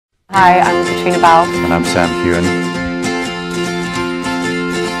Hi, I'm Caitriona Balfe. And I'm Heughan.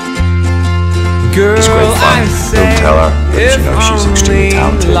 It's great fun. Don't tell her, but you know she's extremely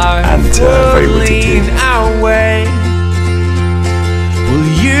talented and very witty too.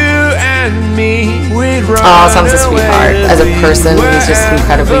 Sam's a sweetheart. As a person, he's just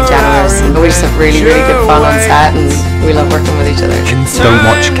incredibly generous, and we just have really, really good fun on set, and we love working with each other. Don't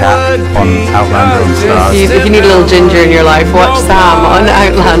watch Cat on Outlander on Stars. If you need a little ginger in your life, watch Sam on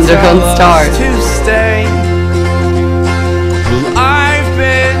Outlander on Stars.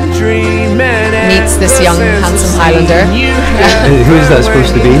 Meets this young, handsome Highlander. Who is that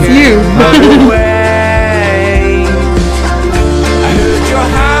supposed to be? It's you.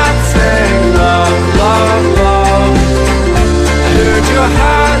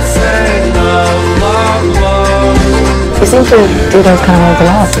 You seem to do those kind of roles a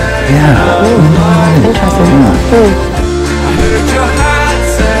lot. Yeah. Interesting.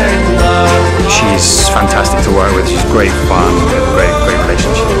 She's fantastic to work with. She's great fun. We have a great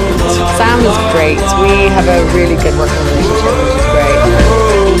relationship. Sam is great. We have a really good working relationship, which is great.